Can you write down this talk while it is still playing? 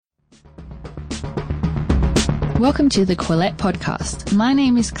Welcome to the Quillette podcast. My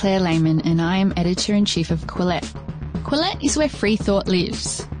name is Claire Lehman and I am Editor-in-Chief of Quillette. Quillette is where free thought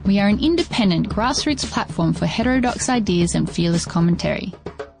lives. We are an independent, grassroots platform for heterodox ideas and fearless commentary.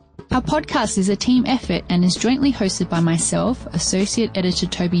 Our podcast is a team effort and is jointly hosted by myself, Associate Editor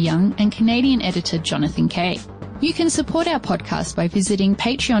Toby Young, and Canadian Editor Jonathan Kay. You can support our podcast by visiting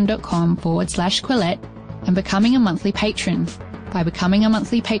patreon.com/Quillette and becoming a monthly patron. By becoming a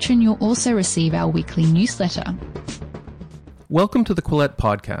monthly patron, you'll also receive our weekly newsletter. Welcome to the Quillette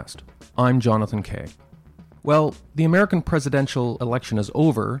podcast. I'm Jonathan Kay. Well, the American presidential election is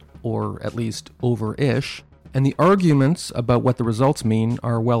over, or at least over-ish, and the arguments about what the results mean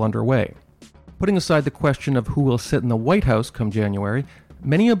are well underway. Putting aside the question of who will sit in the White House come January,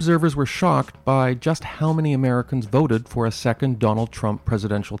 many observers were shocked by just how many Americans voted for a second Donald Trump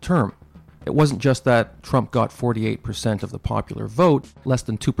presidential term. It wasn't just that Trump got 48% of the popular vote, less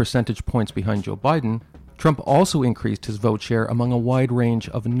than 2 percentage points behind Joe Biden. Trump also increased his vote share among a wide range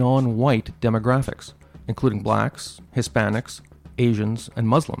of non-white demographics, including blacks, Hispanics, Asians, and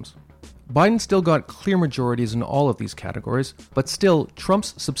Muslims. Biden still got clear majorities in all of these categories, but still,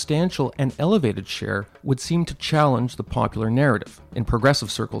 Trump's substantial and elevated share would seem to challenge the popular narrative, in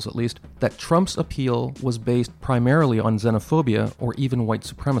progressive circles at least, that Trump's appeal was based primarily on xenophobia or even white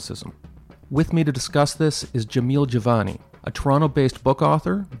supremacism. With me to discuss this is Jamil Jivani, a Toronto-based book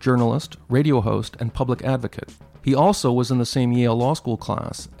author, journalist, radio host, and public advocate. He also was in the same Yale Law School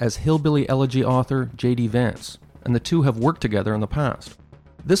class as hillbilly elegy author J.D. Vance, and the two have worked together in the past.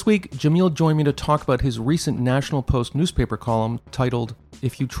 This week, Jamil joined me to talk about his recent National Post newspaper column titled,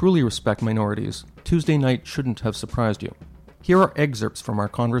 "If You Truly Respect Minorities, Tuesday Night Shouldn't Have Surprised You." Here are excerpts from our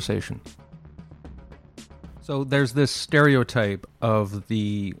conversation. So there's this stereotype of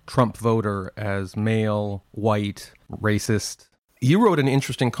the Trump voter as male, white, racist. You wrote an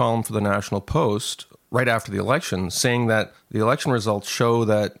interesting column for the National Post right after the election saying that the election results show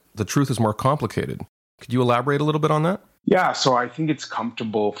that the truth is more complicated. Could you elaborate a little bit on that? Yeah, so I think it's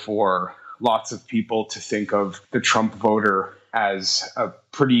comfortable for lots of people to think of the Trump voter as a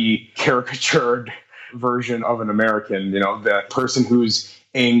pretty caricatured version of an American, the person who's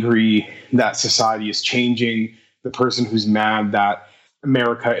angry that society is changing, the person who's mad that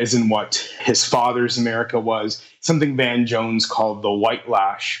America isn't what his father's America was, something Van Jones called the white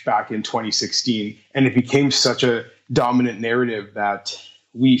lash back in 2016. And it became such a dominant narrative that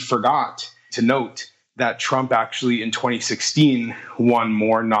we forgot to note that Trump actually in 2016 won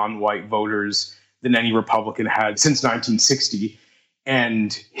more non-white voters than any Republican had since 1960.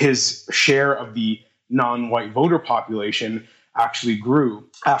 And his share of the non-white voter population actually grew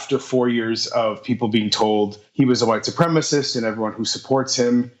after 4 years of people being told he was a white supremacist and everyone who supports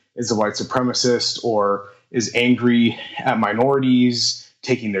him is a white supremacist or is angry at minorities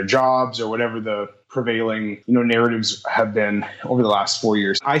taking their jobs or whatever the prevailing narratives have been over the last 4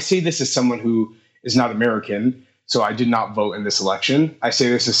 years. I say this as someone who is not American, so I did not vote in this election. I say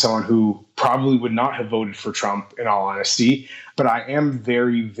this as someone who probably would not have voted for Trump in all honesty, but I am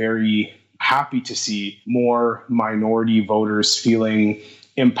very, very happy to see more minority voters feeling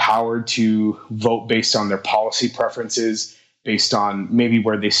empowered to vote based on their policy preferences, based on maybe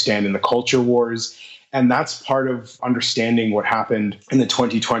where they stand in the culture wars. And that's part of understanding what happened in the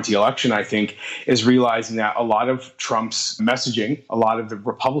 2020 election, I think, is realizing that a lot of Trump's messaging, a lot of the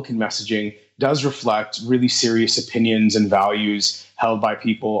Republican messaging does reflect really serious opinions and values held by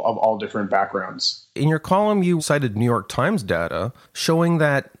people of all different backgrounds. In your column, you cited New York Times data showing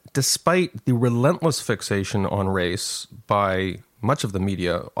that despite the relentless fixation on race by much of the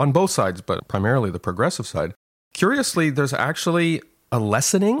media, on both sides, but primarily the progressive side, curiously, there's actually a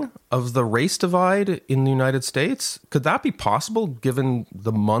lessening of the race divide in the United States. Could that be possible given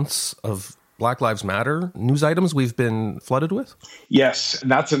the months of Black Lives Matter news items we've been flooded with? Yes,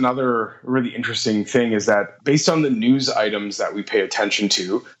 that's another really interesting thing is that based on the news items that we pay attention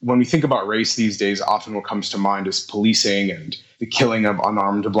to, when we think about race these days, often what comes to mind is policing and the killing of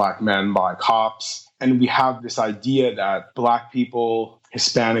unarmed Black men by cops. And we have this idea that Black people,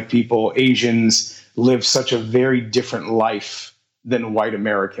 Hispanic people, Asians live such a very different life than white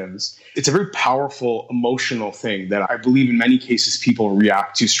Americans. It's a very powerful emotional thing that I believe in many cases people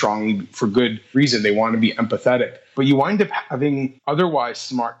react to strongly for good reason. They want to be empathetic. But you wind up having otherwise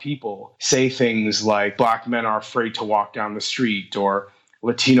smart people say things like Black men are afraid to walk down the street or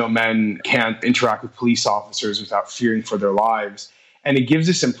Latino men can't interact with police officers without fearing for their lives. And it gives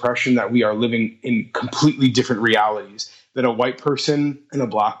this impression that we are living in completely different realities, that a white person and a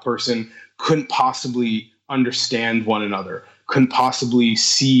Black person couldn't possibly understand one another, couldn't possibly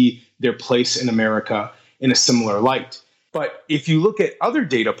see their place in America in a similar light. But if you look at other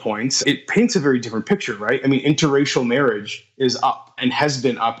data points, it paints a very different picture, right? I mean, interracial marriage is up and has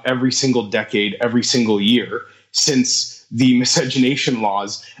been up every single decade, every single year since the miscegenation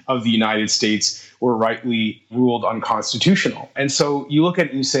laws of the United States were rightly ruled unconstitutional. And so you look at it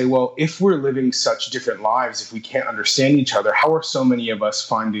and you say, well, if we're living such different lives, if we can't understand each other, how are so many of us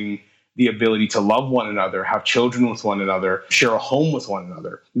finding the ability to love one another, have children with one another, share a home with one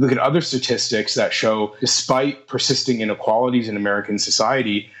another? You look at other statistics that show, despite persisting inequalities in American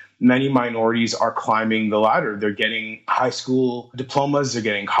society, many minorities are climbing the ladder. They're getting high school diplomas, they're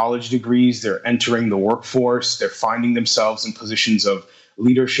getting college degrees, they're entering the workforce, they're finding themselves in positions of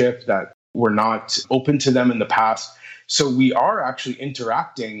leadership that were not open to them in the past. So we are actually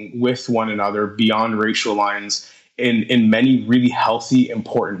interacting with one another beyond racial lines in many really healthy,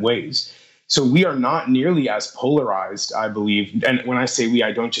 important ways. So we are not nearly as polarized, I believe. And when I say we,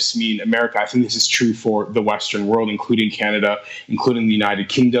 I don't just mean America. I think this is true for the Western world, including Canada, including the United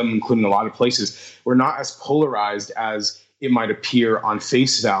Kingdom, including a lot of places. We're not as polarized as it might appear on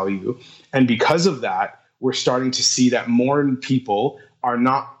face value. And because of that, we're starting to see that more people are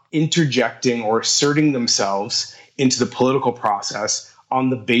not interjecting or asserting themselves into the political process on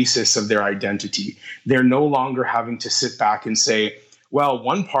the basis of their identity. They're no longer having to sit back and say, well,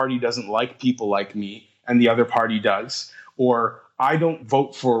 one party doesn't like people like me and the other party does. Or I don't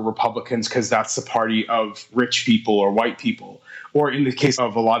vote for Republicans because that's the party of rich people or white people. Or in the case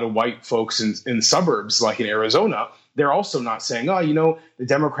of a lot of white folks in suburbs, like in Arizona, they're also not saying, oh, the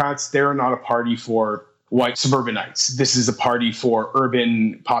Democrats, they're not a party for white suburbanites. This is a party for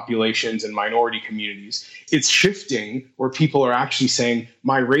urban populations and minority communities. It's shifting where people are actually saying,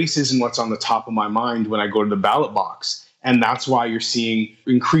 my race isn't what's on the top of my mind when I go to the ballot box. And that's why you're seeing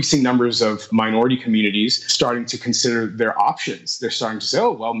increasing numbers of minority communities starting to consider their options. They're starting to say,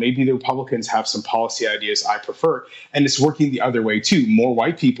 oh, well, maybe the Republicans have some policy ideas I prefer. And it's working the other way, too. More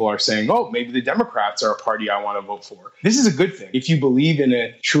white people are saying, oh, maybe the Democrats are a party I want to vote for. This is a good thing. If you believe in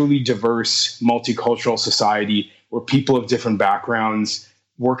a truly diverse, multicultural society where people of different backgrounds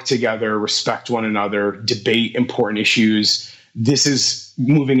work together, respect one another, debate important issues, this is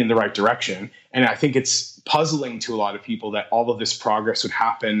moving in the right direction. And I think it's puzzling to a lot of people that all of this progress would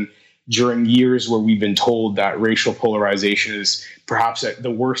happen during years where we've been told that racial polarization is perhaps at the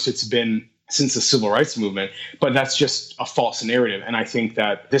worst it's been since the civil rights movement. But that's just a false narrative. And I think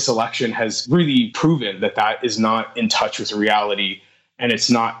that this election has really proven that that is not in touch with reality, and it's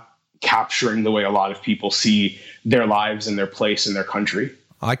not capturing the way a lot of people see their lives and their place in their country.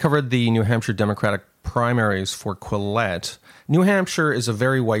 I covered the New Hampshire Democratic primaries for Quillette. New Hampshire is a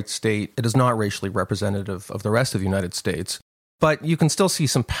very white state. It is not racially representative of the rest of the United States, but you can still see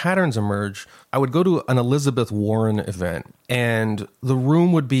some patterns emerge. I would go to an Elizabeth Warren event, and the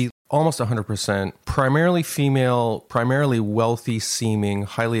room would be almost 100% primarily female, primarily wealthy-seeming,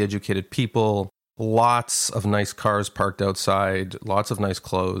 highly educated people, lots of nice cars parked outside, lots of nice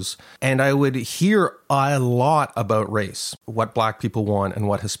clothes. And I would hear a lot about race, what Black people want and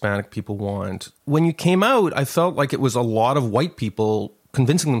what Hispanic people want. When you came out, I felt like it was a lot of white people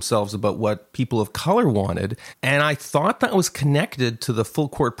convincing themselves about what people of color wanted. And I thought that was connected to the full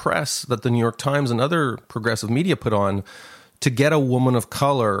court press that the New York Times and other progressive media put on to get a woman of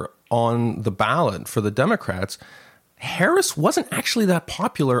color on the ballot for the Democrats. Harris wasn't actually that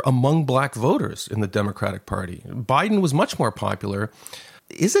popular among Black voters in the Democratic Party. Biden was much more popular.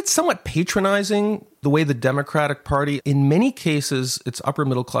 Is it somewhat patronizing the way the Democratic Party, in many cases, it's upper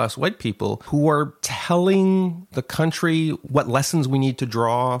middle class white people who are telling the country what lessons we need to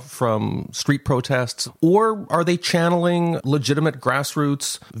draw from street protests? Or are they channeling legitimate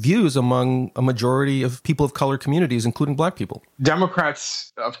grassroots views among a majority of people of color communities, including Black people?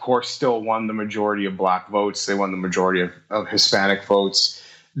 Democrats, of course, still won the majority of Black votes. They won the majority of Hispanic votes.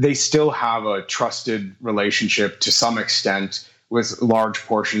 They still have a trusted relationship to some extent with large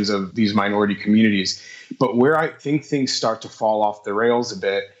portions of these minority communities. But where I think things start to fall off the rails a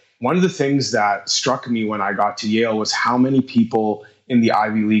bit, one of the things that struck me when I got to Yale was how many people in the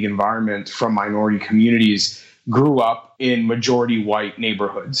Ivy League environment from minority communities grew up in majority white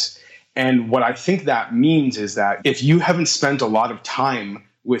neighborhoods. And what I think that means is that if you haven't spent a lot of time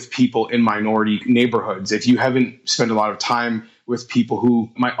with people in minority neighborhoods, if you haven't spent a lot of time with people who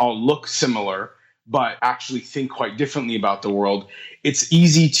might all look similar, but actually think quite differently about the world, it's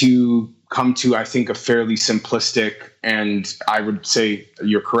easy to come to, I think, a fairly simplistic and, I would say,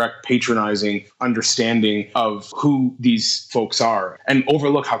 you're correct, patronizing understanding of who these folks are and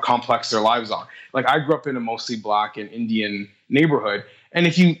overlook how complex their lives are. Like, I grew up in a mostly Black and Indian neighborhood. And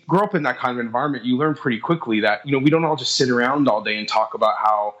if you grow up in that kind of environment, you learn pretty quickly that, we don't all just sit around all day and talk about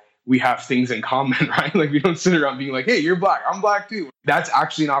how we have things in common, right? Like we don't sit around being like, hey, you're black, I'm black too. That's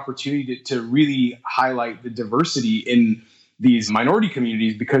actually an opportunity to really highlight the diversity in these minority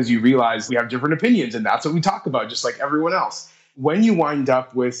communities, because you realize we have different opinions and that's what we talk about, just like everyone else. When you wind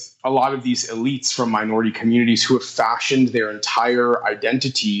up with a lot of these elites from minority communities who have fashioned their entire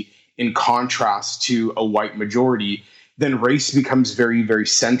identity in contrast to a white majority, then race becomes very, very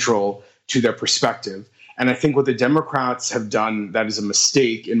central to their perspective. And I think what the Democrats have done that is a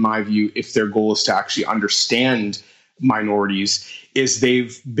mistake, in my view, if their goal is to actually understand minorities, is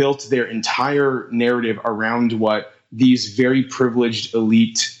they've built their entire narrative around what these very privileged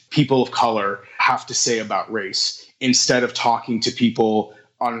elite people of color have to say about race, instead of talking to people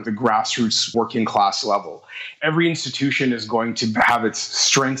on the grassroots working class level. Every institution is going to have its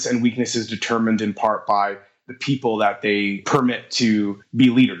strengths and weaknesses determined in part by the people that they permit to be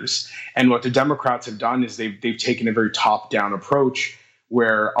leaders. And what the Democrats have done is they've taken a very top-down approach,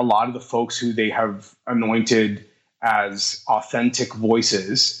 where a lot of the folks who they have anointed as authentic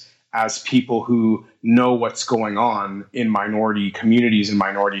voices, as people who know what's going on in minority communities and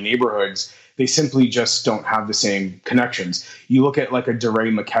minority neighborhoods, they simply just don't have the same connections. You look at like a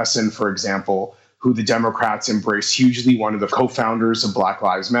DeRay McKesson, for example, who the Democrats embrace hugely, one of the co-founders of Black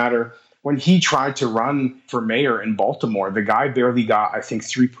Lives Matter. When he tried to run for mayor in Baltimore, the guy barely got, I think,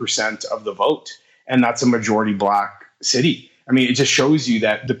 3% of the vote. And that's a majority black city. I mean, it just shows you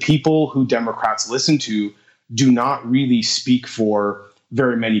that the people who Democrats listen to do not really speak for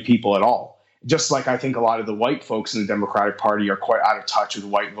very many people at all. Just like I think a lot of the white folks in the Democratic Party are quite out of touch with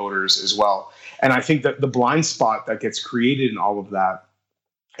white voters as well. And I think that the blind spot that gets created in all of that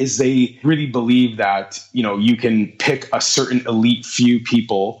is they really believe that, you know, you can pick a certain elite few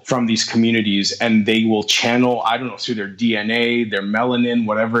people from these communities and they will channel, I don't know, through their DNA, their melanin,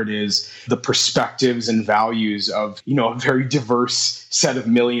 whatever it is, the perspectives and values of, you know, a very diverse set of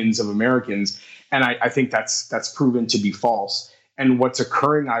millions of Americans. And I think that's proven to be false. And what's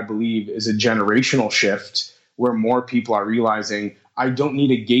occurring, I believe, is a generational shift where more people are realizing I don't need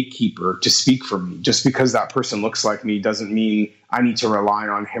a gatekeeper to speak for me. Just because that person looks like me doesn't mean I need to rely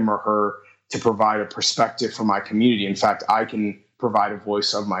on him or her to provide a perspective for my community. In fact, I can provide a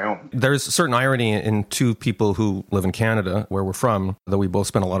voice of my own. There's a certain irony in two people who live in Canada, where we're from, though we both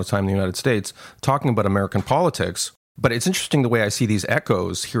spend a lot of time in the United States, talking about American politics. But it's interesting the way I see these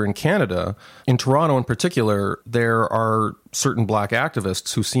echoes here in Canada. In Toronto in particular, there are certain black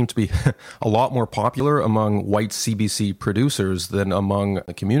activists who seem to be a lot more popular among white CBC producers than among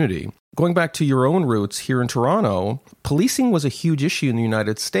the community. Going back to your own roots here in Toronto, policing was a huge issue in the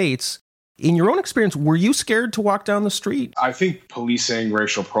United States. In your own experience, were you scared to walk down the street? I think policing,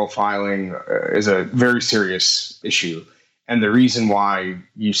 racial profiling is a very serious issue. And the reason why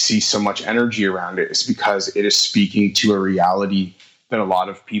you see so much energy around it is because it is speaking to a reality that a lot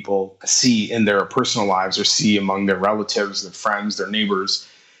of people see in their personal lives or see among their relatives, their friends, their neighbors,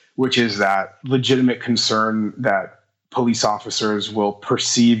 which is that legitimate concern that police officers will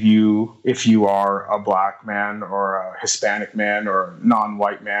perceive you if you are a black man or a Hispanic man or a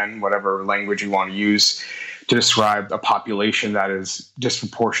non-white man, whatever language you want to use to describe a population that is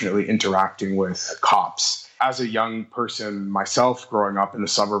disproportionately interacting with cops. As a young person myself growing up in the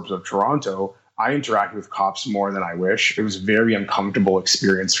suburbs of Toronto, I interacted with cops more than I wish. It was a very uncomfortable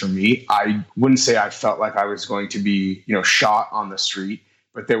experience for me. I wouldn't say I felt like I was going to be, shot on the street,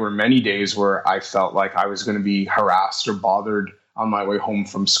 but there were many days where I felt like I was going to be harassed or bothered on my way home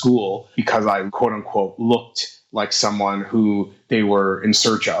from school because I, quote unquote, looked like someone who they were in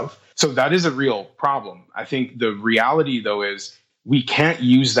search of. So that is a real problem. I think the reality, though, is we can't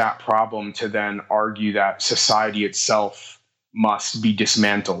use that problem to then argue that society itself must be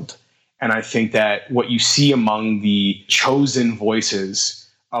dismantled. And I think that what you see among the chosen voices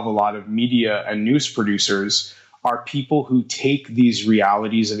of a lot of media and news producers are people who take these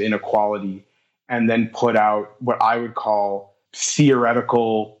realities of inequality and then put out what I would call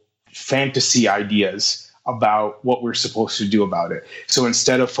theoretical fantasy ideas about what we're supposed to do about it. So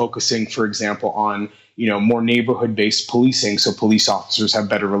instead of focusing, for example, on more neighborhood-based policing, so police officers have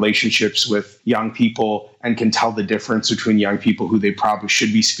better relationships with young people and can tell the difference between young people who they probably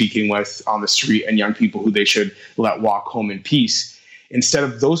should be speaking with on the street and young people who they should let walk home in peace. Instead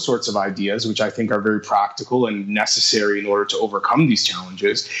of those sorts of ideas, which I think are very practical and necessary in order to overcome these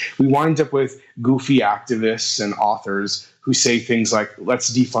challenges, we wind up with goofy activists and authors who say things like,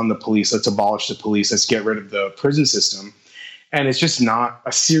 let's defund the police, let's abolish the police, let's get rid of the prison system. And it's just not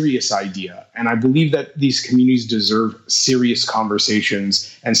a serious idea. And I believe that these communities deserve serious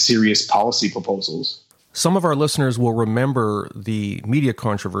conversations and serious policy proposals. Some of our listeners will remember the media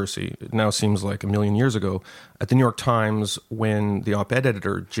controversy, it now seems like a million years ago, at the New York Times when the op-ed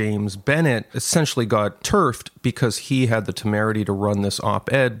editor, James Bennett, essentially got turfed because he had the temerity to run this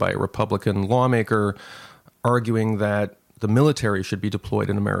op-ed by a Republican lawmaker arguing that the military should be deployed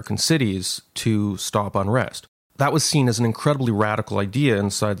in American cities to stop unrest. That was seen as an incredibly radical idea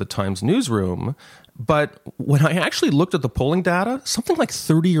inside the Times newsroom. But when I actually looked at the polling data, something like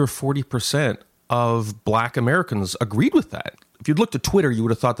 30 or 40% of Black Americans agreed with that. If you'd looked at Twitter, you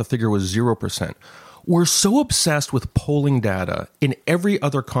would have thought the figure was 0%. We're so obsessed with polling data in every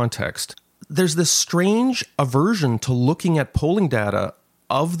other context. There's this strange aversion to looking at polling data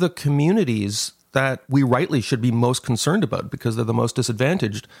of the communities that we rightly should be most concerned about because they're the most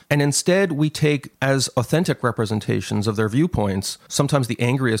disadvantaged. And instead, we take as authentic representations of their viewpoints, sometimes the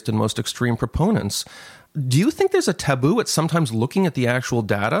angriest and most extreme proponents. Do you think there's a taboo at sometimes looking at the actual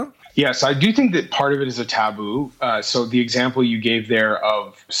data? Yes, I do think that part of it is a taboo. So the example you gave there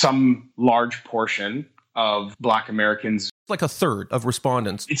of some large portion of Black Americans, like a third of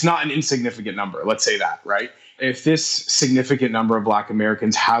respondents. It's not an insignificant number, let's say that, right? If this significant number of Black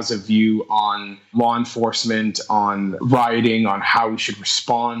Americans has a view on law enforcement, on rioting, on how we should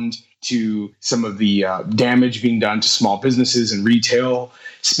respond to some of the damage being done to small businesses and retail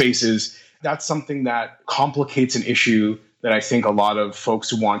spaces, that's something that complicates an issue that I think a lot of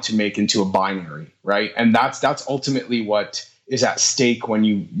folks want to make into a binary, right? And that's ultimately what is at stake when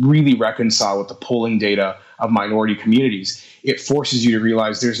you really reconcile with the polling data of minority communities. It forces you to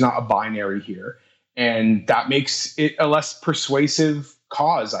realize there's not a binary here. And that makes it a less persuasive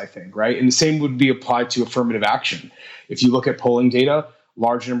cause, I think, right? And the same would be applied to affirmative action. If you look at polling data,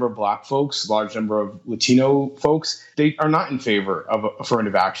 large number of Black folks, large number of Latino folks, they are not in favor of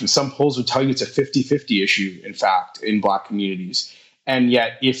affirmative action. Some polls would tell you it's a 50-50 issue, in fact, in Black communities. And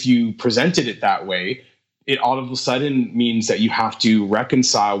yet, if you presented it that way, it all of a sudden means that you have to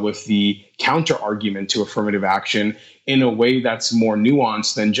reconcile with the counter argument to affirmative action in a way that's more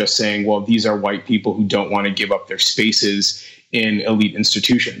nuanced than just saying, well, these are white people who don't want to give up their spaces in elite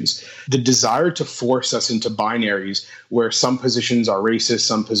institutions. The desire to force us into binaries where some positions are racist,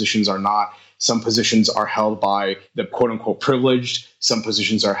 some positions are not, some positions are held by the quote unquote privileged, some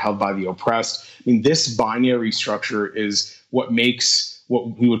positions are held by the oppressed. I mean, this binary structure is what makes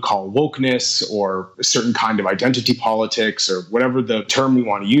what we would call wokeness or a certain kind of identity politics or whatever the term we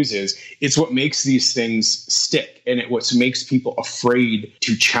want to use is. It's what makes these things stick, and it what makes people afraid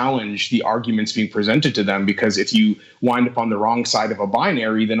to challenge the arguments being presented to them, because if you wind up on the wrong side of a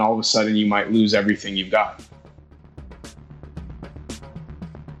binary, then all of a sudden you might lose everything you've got.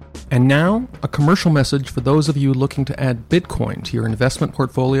 And now, a commercial message for those of you looking to add Bitcoin to your investment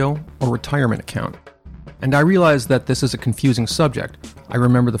portfolio or retirement account. And I realize that this is a confusing subject. I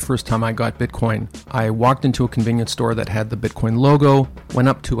remember the first time I got Bitcoin, I walked into a convenience store that had the Bitcoin logo, went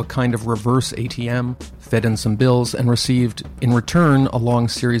up to a kind of reverse ATM, fed in some bills, and received, in return, a long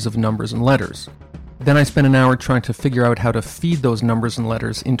series of numbers and letters. Then I spent an hour trying to figure out how to feed those numbers and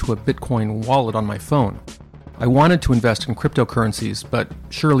letters into a Bitcoin wallet on my phone. I wanted to invest in cryptocurrencies, but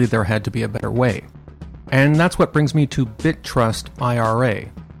surely there had to be a better way. And that's what brings me to BitTrust IRA,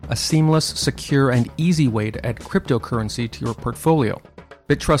 a seamless, secure, and easy way to add cryptocurrency to your portfolio.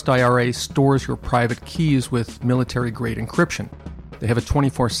 BitTrust IRA stores your private keys with military-grade encryption. They have a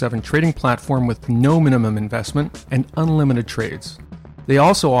 24/7 trading platform with no minimum investment and unlimited trades. They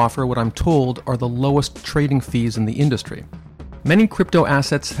also offer what I'm told are the lowest trading fees in the industry. Many crypto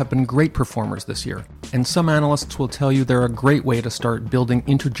assets have been great performers this year, and some analysts will tell you they're a great way to start building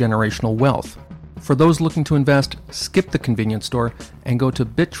intergenerational wealth. For those looking to invest, skip the convenience store and go to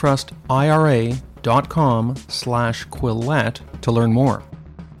bitrustira.com/Quillette to learn more.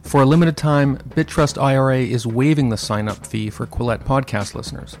 For a limited time, BitTrust IRA is waiving the sign-up fee for Quillette podcast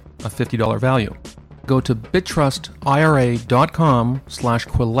listeners, a $50 value. Go to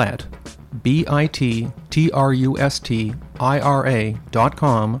bitrustira.com/Quillette,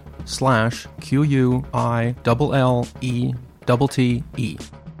 bitrustira.com/QUILLETTE.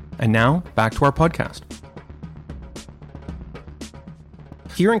 And now, back to our podcast.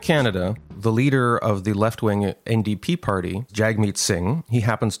 Here in Canada, the leader of the left-wing NDP party, Jagmeet Singh, he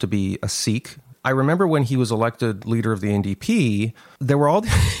happens to be a Sikh. I remember when he was elected leader of the NDP, there were all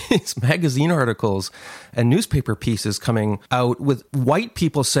these magazine articles and newspaper pieces coming out with white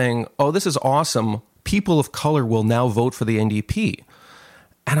people saying, oh, this is awesome. People of color will now vote for the NDP.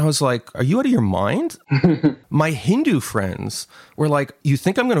 And I was like, are you out of your mind? My Hindu friends were like, you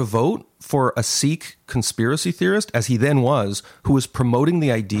think I'm going to vote for a Sikh conspiracy theorist, as he then was, who was promoting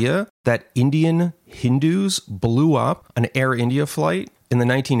the idea that Indian Hindus blew up an Air India flight in the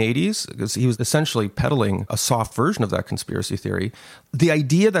 1980s, because he was essentially peddling a soft version of that conspiracy theory, the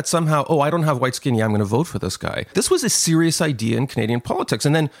idea that somehow, I don't have white skin, I'm going to vote for this guy. This was a serious idea in Canadian politics.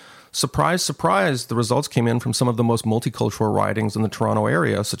 And then, surprise, surprise, the results came in from some of the most multicultural ridings in the Toronto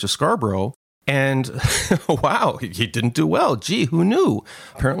area, such as Scarborough. And wow, he didn't do well. Gee, who knew?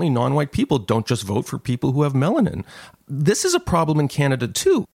 Apparently, non-white people don't just vote for people who have melanin. This is a problem in Canada,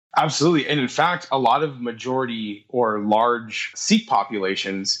 too. Absolutely. And in fact, a lot of majority or large Sikh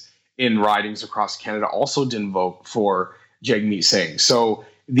populations in ridings across Canada also didn't vote for Jagmeet Singh. So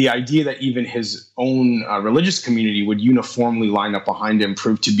the idea that even his own religious community would uniformly line up behind him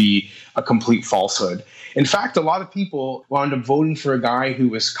proved to be a complete falsehood. In fact, a lot of people wound up voting for a guy who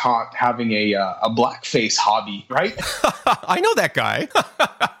was caught having a blackface hobby, right? I know that guy.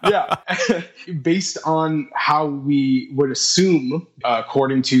 Yeah. Based on how we would assume,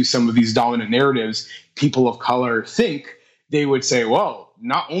 according to some of these dominant narratives, people of color think, they would say, well,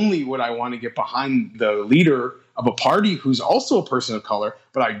 not only would I want to get behind the leader of a party who's also a person of color,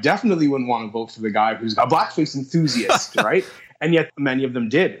 but I definitely wouldn't want to vote for the guy who's a blackface enthusiast, right? And yet many of them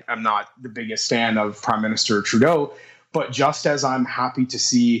did. I'm not the biggest fan of Prime Minister Trudeau, but just as I'm happy to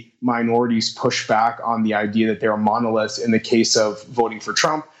see minorities push back on the idea that they're monoliths in the case of voting for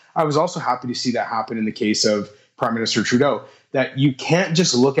Trump, I was also happy to see that happen in the case of Prime Minister Trudeau, that you can't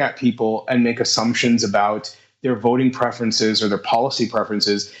just look at people and make assumptions about their voting preferences or their policy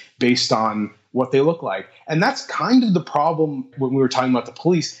preferences based on what they look like. And that's kind of the problem when we were talking about the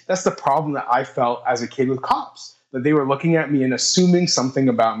police. That's the problem that I felt as a kid with cops, that they were looking at me and assuming something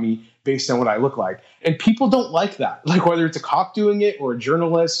about me based on what I look like. And people don't like that. Like whether it's a cop doing it or a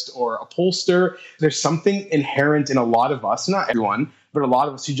journalist or a pollster, there's something inherent in a lot of us, not everyone, but a lot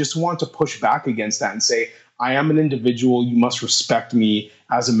of us who just want to push back against that and say, I am an individual, you must respect me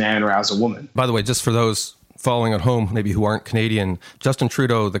as a man or as a woman. By the way, just for those following at home, maybe who aren't Canadian, Justin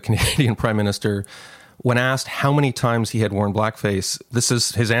Trudeau, the Canadian Prime Minister, when asked how many times he had worn blackface, this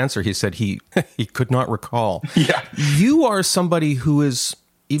is his answer. He said he could not recall. Yeah. You are somebody who is,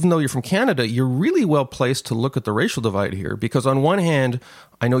 even though you're from Canada, you're really well placed to look at the racial divide here. Because on one hand,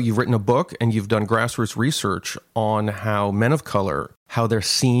 I know you've written a book and you've done grassroots research on how men of color, how they're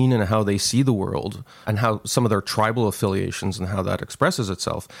seen and how they see the world, and how some of their tribal affiliations and how that expresses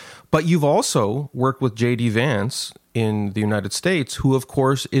itself. But you've also worked with J.D. Vance in the United States, who, of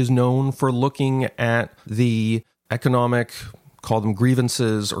course, is known for looking at the economic, call them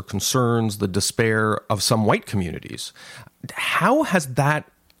grievances or concerns, the despair of some white communities. How has that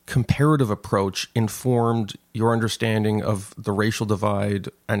comparative approach informed your understanding of the racial divide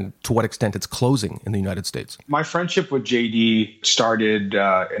and to what extent it's closing in the United States? My friendship with JD started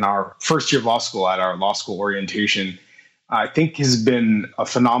in our first year of law school at our law school orientation. I think has been a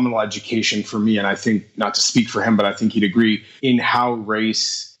phenomenal education for me. And I think, not to speak for him, but I think he'd agree in how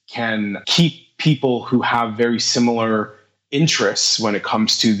race can keep people who have very similar interests when it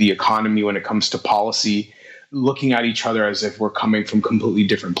comes to the economy, when it comes to policy, looking at each other as if we're coming from completely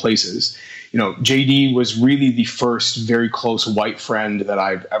different places. You know, JD was really the first very close white friend that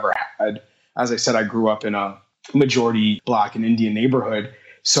I've ever had. As I said, I grew up in a majority Black and Indian neighborhood.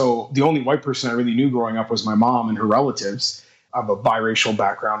 So the only white person I really knew growing up was my mom and her relatives. I have a biracial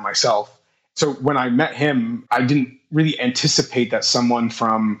background myself. So when I met him, I didn't really anticipate that someone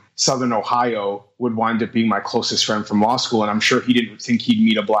from Southern Ohio would wind up being my closest friend from law school. And I'm sure he didn't think he'd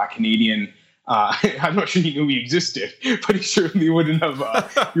meet a Black Canadian. I'm not sure he knew he existed, but he certainly wouldn't have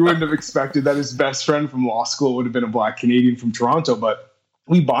expected that his best friend from law school would have been a Black Canadian from Toronto. But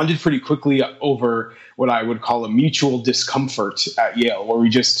we bonded pretty quickly over what I would call a mutual discomfort at Yale, where we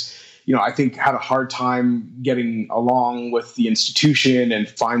just, I think had a hard time getting along with the institution and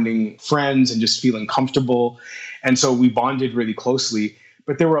finding friends and just feeling comfortable. And so we bonded really closely.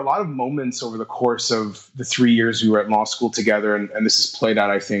 But there were a lot of moments over the course of the 3 years we were at law school together, and this has played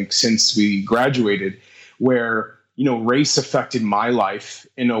out, I think, since we graduated, where, race affected my life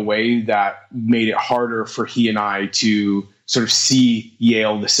in a way that made it harder for he and I to sort of see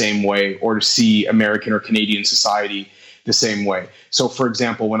Yale the same way or to see American or Canadian society the same way. So, for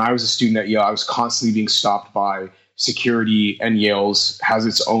example, when I was a student at Yale, I was constantly being stopped by security, and Yale's has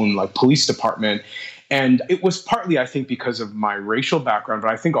its own police department. And it was partly, I think, because of my racial background, but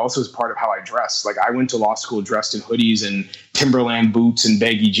I think also as part of how I dress. I went to law school dressed in hoodies and Timberland boots and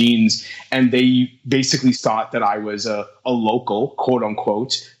baggy jeans, and they basically thought that I was a local, quote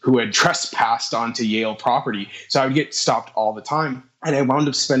unquote, who had trespassed onto Yale property. So I would get stopped all the time. And I wound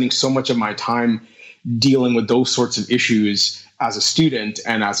up spending so much of my time dealing with those sorts of issues as a student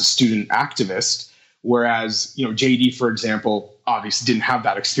and as a student activist. Whereas, JD, for example, obviously didn't have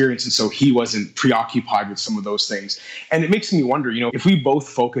that experience. And so he wasn't preoccupied with some of those things. And it makes me wonder, if we both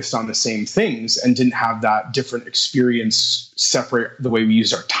focused on the same things and didn't have that different experience separate the way we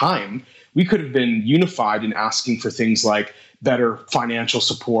used our time, we could have been unified in asking for things like better financial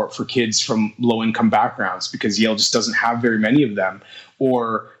support for kids from low-income backgrounds, because Yale just doesn't have very many of them,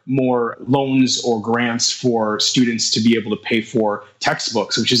 or more loans or grants for students to be able to pay for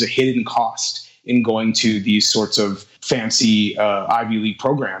textbooks, which is a hidden cost in going to these sorts of fancy Ivy League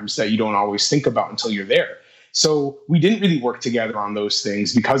programs that you don't always think about until you're there. So we didn't really work together on those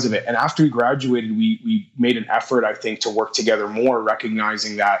things because of it. And after we graduated, we made an effort, I think, to work together more,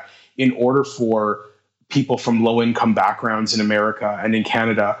 recognizing that in order for people from low-income backgrounds in America and in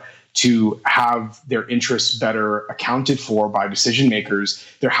Canada to have their interests better accounted for by decision makers,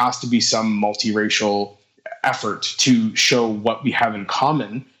 there has to be some multiracial effort to show what we have in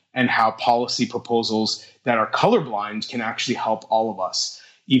common and how policy proposals that are colorblind can actually help all of us,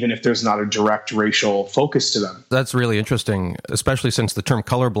 even if there's not a direct racial focus to them. That's really interesting, especially since the term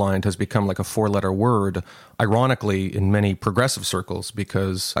colorblind has become like a 4-letter word, ironically, in many progressive circles,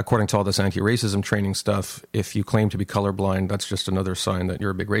 because according to all this anti-racism training stuff, if you claim to be colorblind, that's just another sign that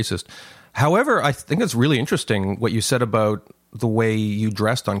you're a big racist. However, I think it's really interesting what you said about the way you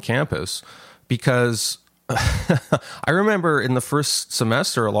dressed on campus, because I remember in the first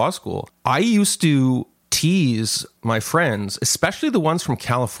semester of law school, I used to tease my friends, especially the ones from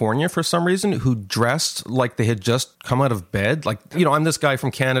California for some reason, who dressed like they had just come out of bed. Like, I'm this guy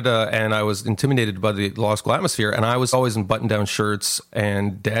from Canada and I was intimidated by the law school atmosphere, and I was always in button-down shirts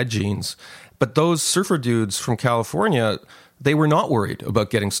and dad jeans. But those surfer dudes from California, they were not worried about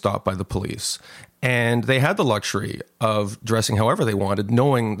getting stopped by the police. And they had the luxury of dressing however they wanted,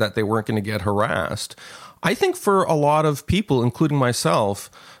 knowing that they weren't going to get harassed. I think for a lot of people, including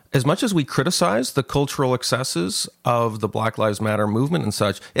myself, as much as we criticize the cultural excesses of the Black Lives Matter movement and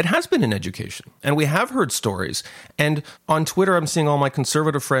such, it has been in education. And we have heard stories. And on Twitter, I'm seeing all my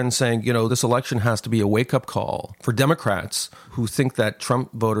conservative friends saying, this election has to be a wake-up call for Democrats who think that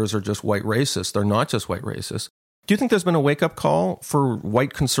Trump voters are just white racists. They're not just white racists. Do you think there's been a wake-up call for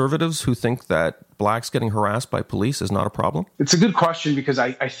white conservatives who think that blacks getting harassed by police is not a problem? It's a good question, because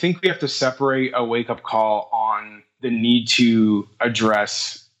I think we have to separate a wake-up call on the need to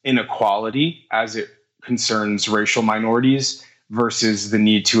address inequality as it concerns racial minorities versus the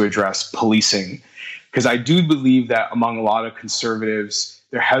need to address policing. Because I do believe that among a lot of conservatives,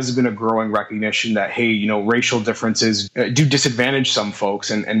 there has been a growing recognition that, hey, racial differences do disadvantage some folks,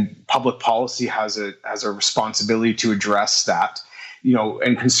 and public policy has a responsibility to address that.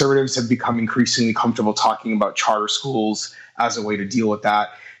 And conservatives have become increasingly comfortable talking about charter schools as a way to deal with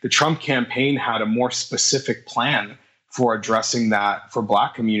that. The Trump campaign had a more specific plan for addressing that for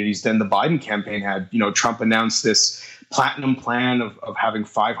Black communities than the Biden campaign had. Trump announced this platinum plan of having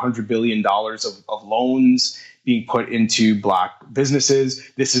 $500 billion of loans being put into Black businesses.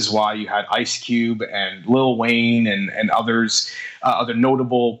 This is why you had Ice Cube and Lil Wayne and others, other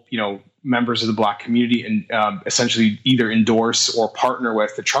notable, members of the Black community, and essentially either endorse or partner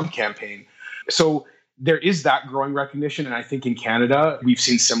with the Trump campaign. So there is that growing recognition. And I think in Canada, we've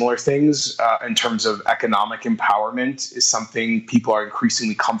seen similar things in terms of economic empowerment is something people are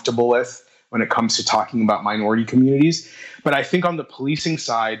increasingly comfortable with when it comes to talking about minority communities. But I think on the policing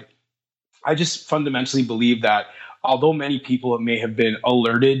side, I just fundamentally believe that although many people may have been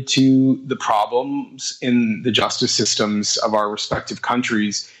alerted to the problems in the justice systems of our respective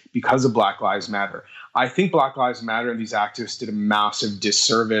countries because of Black Lives Matter, I think Black Lives Matter and these activists did a massive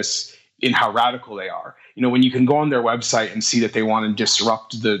disservice in how radical they are. When you can go on their website and see that they want to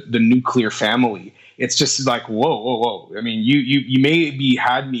disrupt the nuclear family, it's just like, whoa. I mean, you maybe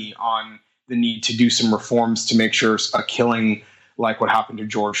had me on the need to do some reforms to make sure a killing like what happened to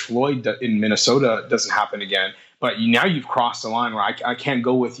George Floyd in Minnesota doesn't happen again. But now you've crossed the line where I can't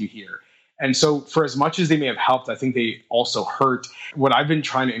go with you here. And so for as much as they may have helped, I think they also hurt. What I've been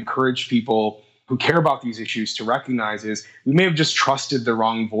trying to encourage people who care about these issues to recognize is we may have just trusted the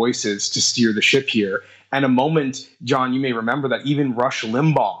wrong voices to steer the ship here. And a moment, John, you may remember that even Rush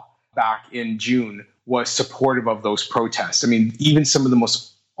Limbaugh back in June was supportive of those protests. I mean, even some of the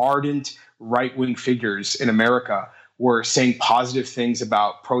most ardent right-wing figures in America were saying positive things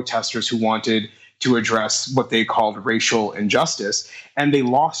about protesters who wanted to address what they called racial injustice. And they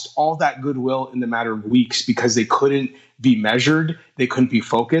lost all that goodwill in the matter of weeks because they couldn't be measured, they couldn't be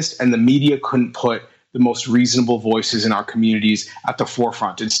focused, and the media couldn't put the most reasonable voices in our communities at the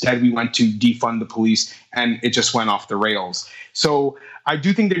forefront. Instead, we went to defund the police, and it just went off the rails. So I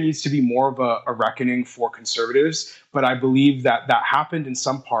do think there needs to be more of a reckoning for conservatives, but I believe that happened in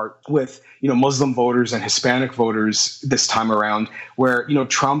some part with, Muslim voters and Hispanic voters this time around, where,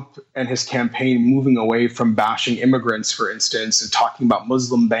 Trump and his campaign moving away from bashing immigrants, for instance, and talking about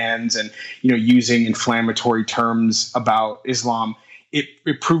Muslim bans and, using inflammatory terms about Islam.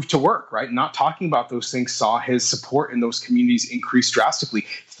 It proved to work, right? Not talking about those things saw his support in those communities increase drastically.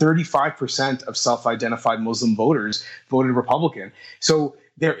 35% of self-identified Muslim voters voted Republican. So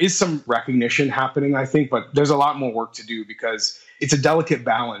there is some recognition happening, I think, but there's a lot more work to do because it's a delicate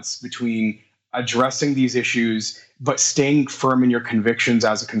balance between addressing these issues, but staying firm in your convictions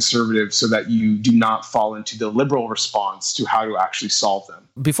as a conservative so that you do not fall into the liberal response to how to actually solve them.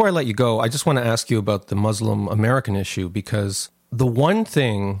 Before I let you go, I just want to ask you about the Muslim American issue, because the one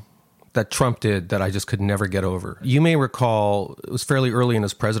thing that Trump did that I just could never get over, you may recall, it was fairly early in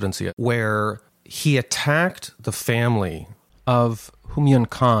his presidency, where he attacked the family of Humayun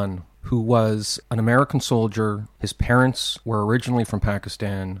Khan, who was an American soldier. His parents were originally from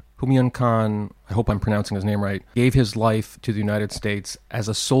Pakistan. Humayun Khan, I hope I'm pronouncing his name right, gave his life to the United States as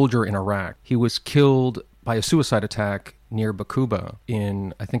a soldier in Iraq. He was killed by a suicide attack near Bakuba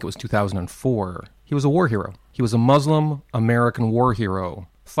in, I think it was 2004. He was a war hero. He was a Muslim American war hero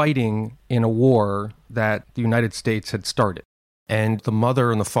fighting in a war that the United States had started. And the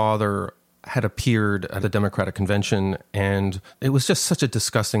mother and the father had appeared at the Democratic convention, and it was just such a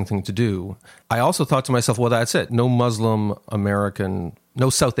disgusting thing to do. I also thought to myself, well, that's it. No Muslim American, no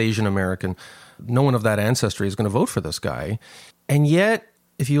South Asian American, no one of that ancestry is going to vote for this guy. And yet,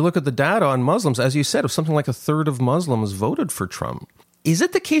 if you look at the data on Muslims, as you said, something like a third of Muslims voted for Trump. Is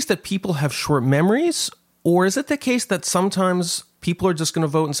it the case that people have short memories, or is it the case that sometimes people are just going to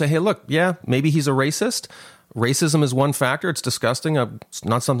vote and say, hey, look, yeah, maybe he's a racist. Racism is one factor. It's disgusting. It's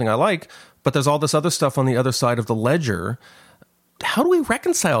not something I like. But there's all this other stuff on the other side of the ledger. How do we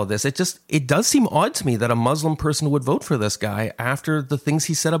reconcile this? It does seem odd to me that a Muslim person would vote for this guy after the things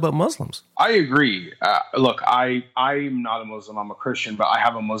he said about Muslims. I agree. Look, I'm not a Muslim. I'm a Christian, but I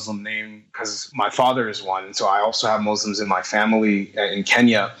have a Muslim name because my father is one. And so I also have Muslims in my family in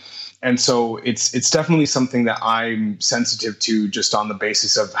Kenya. And so it's definitely something that I'm sensitive to just on the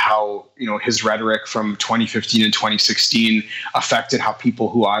basis of how, his rhetoric from 2015 and 2016 affected how people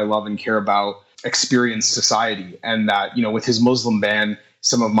who I love and care about experience society. And that, with his Muslim ban,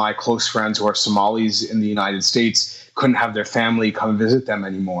 some of my close friends who are Somalis in the United States couldn't have their family come visit them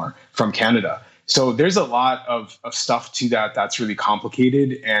anymore from Canada. So there's a lot of stuff to that that's really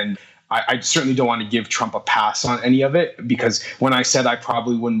complicated. And I certainly don't want to give Trump a pass on any of it, because when I said I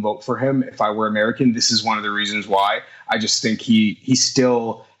probably wouldn't vote for him if I were American, this is one of the reasons why. I just think he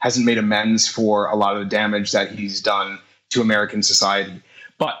still hasn't made amends for a lot of the damage that he's done to American society.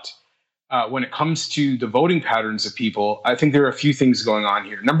 But when it comes to the voting patterns of people, I think there are a few things going on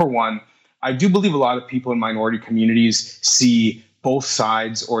here. Number one, I do believe a lot of people in minority communities see both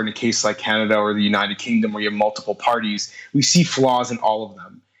sides, or in a case like Canada or the United Kingdom where you have multiple parties, we see flaws in all of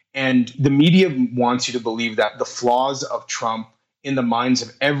them. And the media wants you to believe that the flaws of Trump in the minds of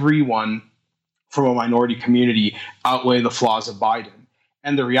everyone from a minority community outweigh the flaws of Biden.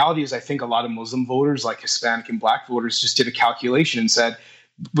 And the reality is, I think a lot of Muslim voters, like Hispanic and Black voters, just did a calculation and said,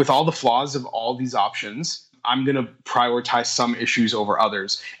 with all the flaws of all these options, I'm going to prioritize some issues over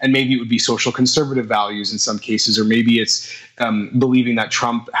others. And maybe it would be social conservative values in some cases, or maybe it's believing that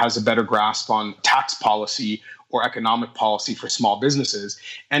Trump has a better grasp on tax policy or economic policy for small businesses.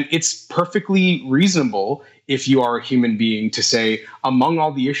 And it's perfectly reasonable if you are a human being to say, among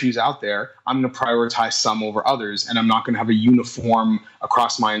all the issues out there, I'm going to prioritize some over others. And I'm not going to have a uniform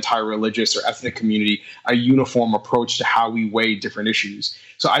across my entire religious or ethnic community, a uniform approach to how we weigh different issues.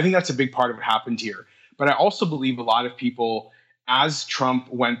 So I think that's a big part of what happened here. But I also believe a lot of people, as Trump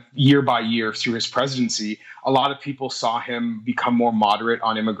went year by year through his presidency, a lot of people saw him become more moderate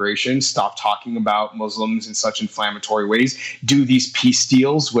on immigration, stop talking about Muslims in such inflammatory ways, do these peace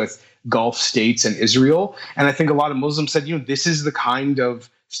deals with Gulf states and Israel. And I think a lot of Muslims said, this is the kind of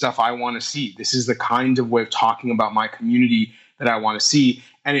stuff I want to see. This is the kind of way of talking about my community that I want to see.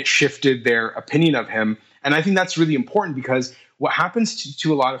 And it shifted their opinion of him. And I think that's really important, because what happens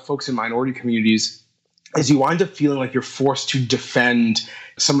to a lot of folks in minority communities is you wind up feeling like you're forced to defend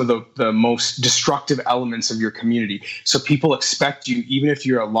some of the most destructive elements of your community. So people expect you, even if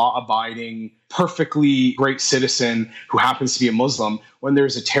you're a law-abiding, perfectly great citizen who happens to be a Muslim, when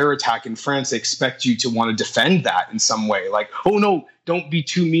there's a terror attack in France, they expect you to want to defend that in some way. Like, oh no, don't be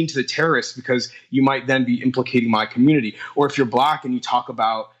too mean to the terrorists because you might then be implicating my community. Or if you're Black and you talk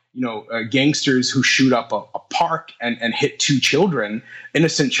about gangsters who shoot up a park and hit 2 children,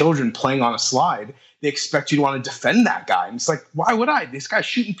 innocent children playing on a slide. They expect you to want to defend that guy. And it's like, why would I? This guy's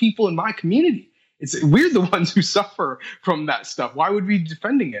shooting people in my community. We're the ones who suffer from that stuff. Why would we be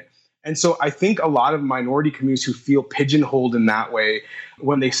defending it? And so I think a lot of minority communities who feel pigeonholed in that way,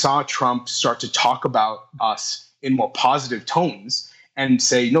 when they saw Trump start to talk about us in more positive tones and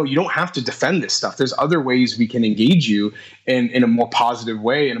say, no, you don't have to defend this stuff. There's other ways we can engage you in a more positive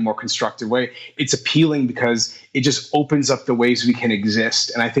way, in a more constructive way. It's appealing because it just opens up the ways we can exist.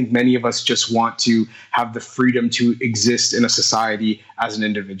 And I think many of us just want to have the freedom to exist in a society as an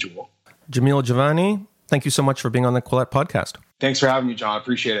individual. Jamil Jivani, thank you so much for being on the Quillette podcast. Thanks for having me, John. I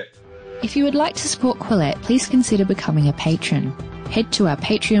appreciate it. If you would like to support Quillette, please consider becoming a patron. Head to our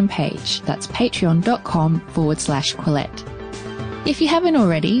Patreon page. That's patreon.com/Quillette. If you haven't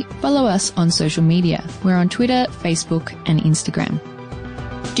already, follow us on social media. We're on Twitter, Facebook, and Instagram.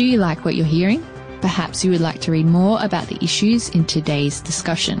 Do you like what you're hearing? Perhaps you would like to read more about the issues in today's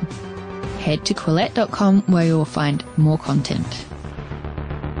discussion. Head to Quillette.com where you will find more content.